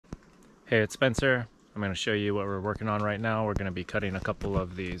Hey, it's Spencer. I'm going to show you what we're working on right now. We're going to be cutting a couple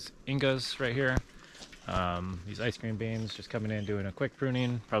of these ingas right here. These ice cream beans, just coming in, doing a quick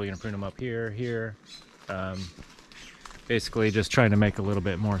pruning. Probably going to prune them up here. Basically just trying to make a little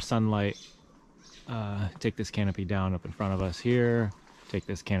bit more sunlight. Take this canopy down up in front of us here. Take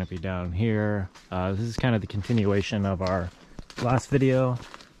this canopy down here. This is kind of the continuation of our last video.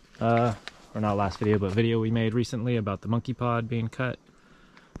 Or not last video, but video we made recently about the monkey pod being cut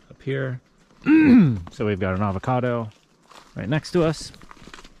up here. So we've got an avocado right next to us,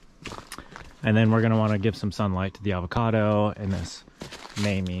 and then we're going to want to give some sunlight to the avocado and this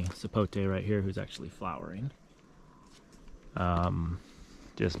Mamie sapote right here, who's actually flowering.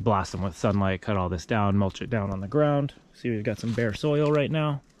 Just blast them with sunlight, cut all this down, mulch it down on the ground. See, we've got some bare soil right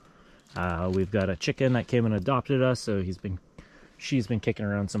now. We've got a chicken that came and adopted us, so she's been kicking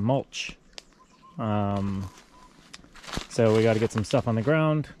around some mulch. So we got to get some stuff on the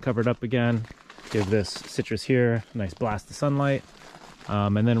ground, covered up again, give this citrus here a nice blast of sunlight.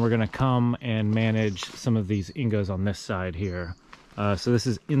 And then we're going to come and manage some of these ingas on this side here. So this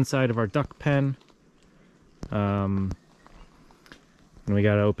is inside of our duck pen. And we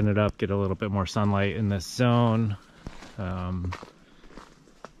got to open it up, get a little bit more sunlight in this zone.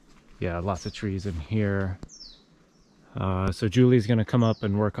 Yeah, lots of trees in here. So Julie's going to come up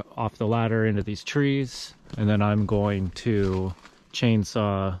and work off the ladder into these trees, and then I'm going to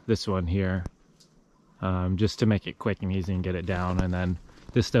chainsaw this one here, just to make it quick and easy and get it down. And then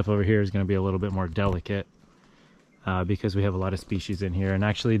this stuff over here is going to be a little bit more delicate, because we have a lot of species in here. And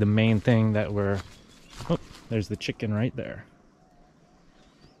actually the main thing that oh, there's the chicken right there.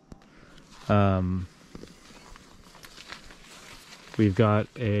 We've got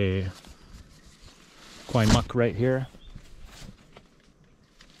a quine muck right here.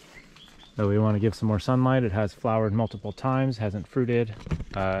 So we want to give some more sunlight. It has flowered multiple times, hasn't fruited,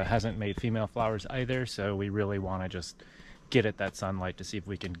 hasn't made female flowers either, so we really want to just get it that sunlight to see if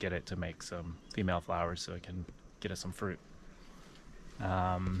we can get it to make some female flowers so it can get us some fruit.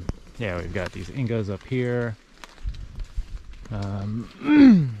 Yeah, we've got these ingas up here,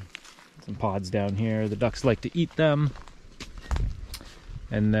 some pods down here. The ducks like to eat them.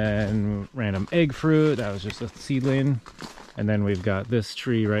 And then random egg fruit, that was just a seedling. And then we've got this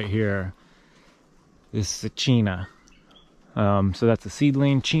tree right here. This is a china. So that's a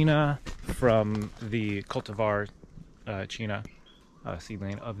seedling china from the cultivar china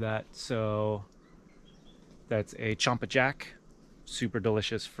seedling of that. So that's a champa jack, super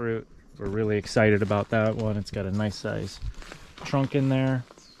delicious fruit. We're really excited about that one. It's got a nice size trunk in there.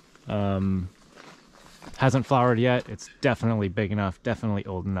 Hasn't flowered yet. It's definitely big enough, definitely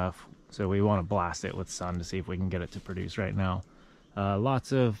old enough. So we want to blast it with sun to see if we can get it to produce right now.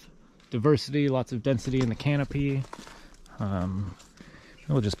 Lots of diversity, lots of density in the canopy.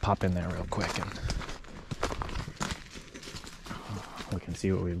 We'll just pop in there real quick and we can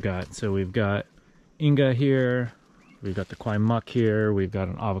see what we've got. So we've got inga here, we've got the quine muck here, we've got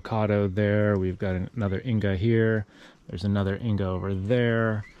an avocado there, we've got another inga here, there's another inga over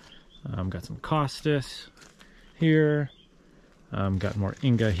there. Got some costus here. Got more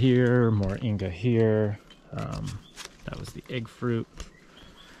inga here, more inga here. That was the egg fruit.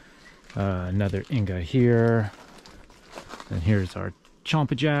 Another inga here. And here's our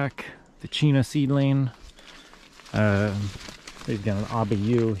champa jack, the china seedling. We've got an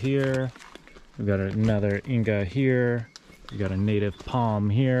abayu here. We've got another inga here. We've got a native palm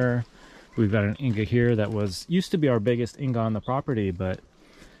here. We've got an inga here that used to be our biggest inga on the property, but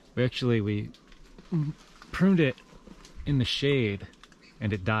we pruned it in the shade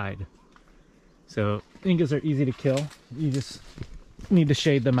and it died. So ingas are easy to kill. You just need to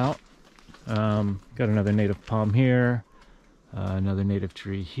shade them out. Got another native palm here, another native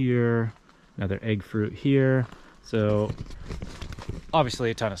tree here, another egg fruit here. So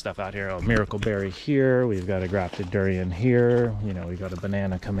obviously a ton of stuff out here. Oh, miracle berry here. We've got a grafted durian here. You know, we've got a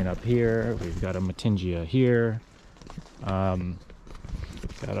banana coming up here. We've got a matingia here.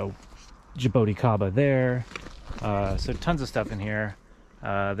 Got a Djibouti kaba there. So tons of stuff in here.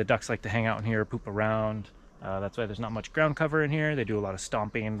 The ducks like to hang out in here, poop around. That's why there's not much ground cover in here. They do a lot of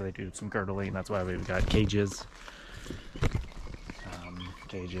stomping. They do some girdling. That's why we've got cages.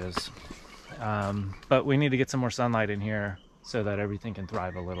 But we need to get some more sunlight in here so that everything can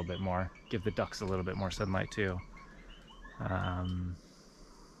thrive a little bit more. Give the ducks a little bit more sunlight too. Yeah,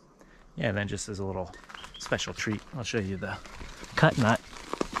 and then just as a little special treat, I'll show you the cut nut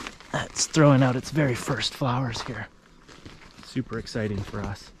that's throwing out its very first flowers here. Super exciting for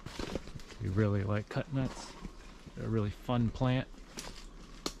us. We really like cut nuts. They're a really fun plant.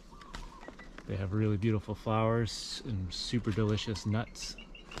 They have really beautiful flowers and super delicious nuts.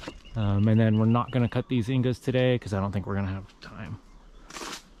 And then we're not going to cut these ingas today because I don't think we're going to have time.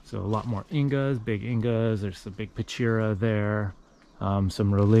 So a lot more ingas, big ingas. There's a big pachira there. Some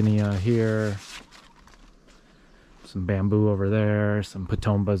Rollinia here. Some bamboo over there. Some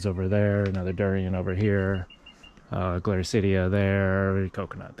patombas over there. Another durian over here. Gliricidia there.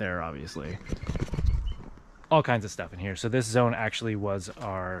 Coconut there, obviously. All kinds of stuff in here. So this zone actually was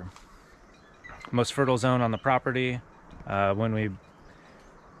our most fertile zone on the property. When we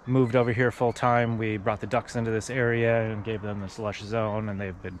moved over here full time, we brought the ducks into this area and gave them this lush zone, and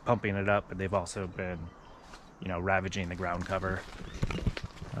they've been pumping it up, but they've also been, you know, ravaging the ground cover.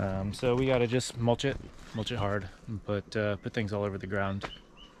 So we got to just mulch it hard, and put things all over the ground.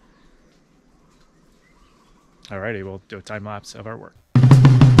 Alrighty, we'll do a time lapse of our work.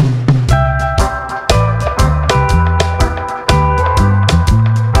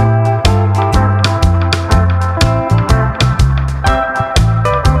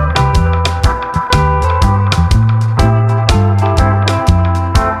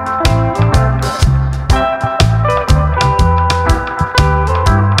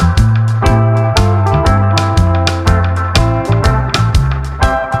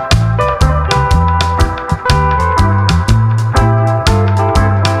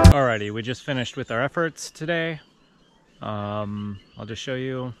 We just finished with our efforts today. I'll just show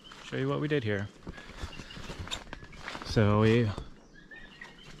you what we did here. So we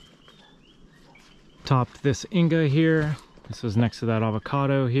topped this inga here. This was next to that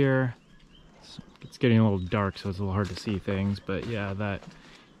avocado here. It's getting a little dark, so it's a little hard to see things, but yeah, that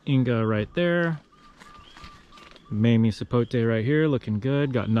inga right there. Mamie sapote right here, looking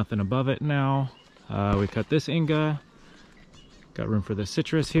good. Got nothing above it now. We cut this inga. Got room for the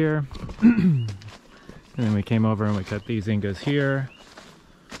citrus here. And then we came over and we cut these ingas here.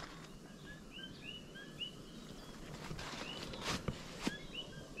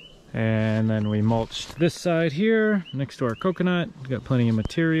 And then we mulched this side here next to our coconut. Got plenty of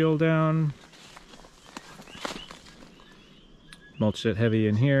material down. Mulched it heavy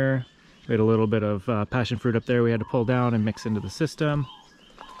in here. We had a little bit of passion fruit up there we had to pull down and mix into the system.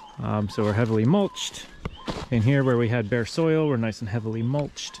 So we're heavily mulched. In here where we had bare soil, we're nice and heavily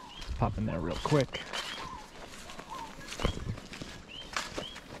mulched. Let's pop in there real quick.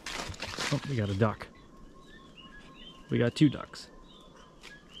 Oh, we got a duck. We got 2 ducks.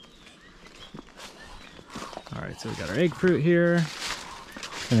 Alright, so we got our egg fruit here.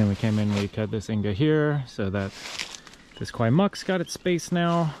 And then we came in and we cut this inga here so that this Quaimuck's got its space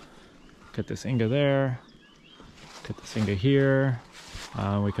now. Cut this inga there. Cut this inga here.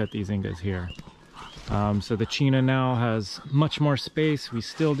 We cut these ingas here. So the China now has much more space. We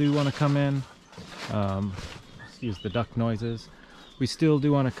still do want to come in. Let's use the duck noises. We still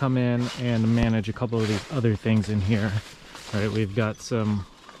do want to come in and manage a couple of these other things in here. All right, we've got some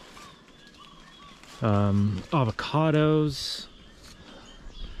avocados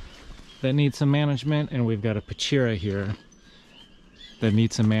that need some management, and we've got a pachira here that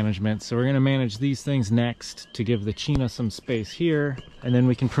needs some management. So we're going to manage these things next to give the China some space here, and then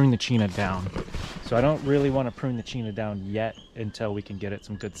we can prune the China down. So I don't really want to prune the China down yet until we can get it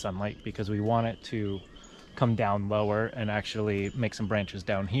some good sunlight, because we want it to come down lower and actually make some branches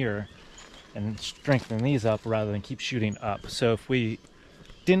down here and strengthen these up rather than keep shooting up. So if we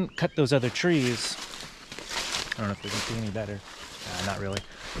didn't cut those other trees, I don't know if we can see any better. Not really.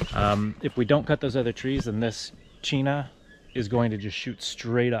 If we don't cut those other trees, then this China is going to just shoot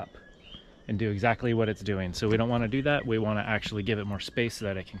straight up and do exactly what it's doing. So we don't want to do that. We want to actually give it more space so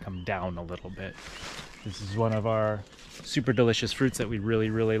that it can come down a little bit. This is one of our super delicious fruits that we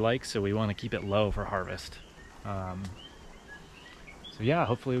really like, so we want to keep it low for harvest. So yeah,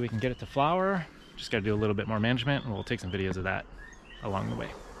 hopefully we can get it to flower. Just got to do a little bit more management, and we'll take some videos of that along the way.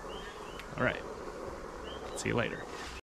 All right, see you later.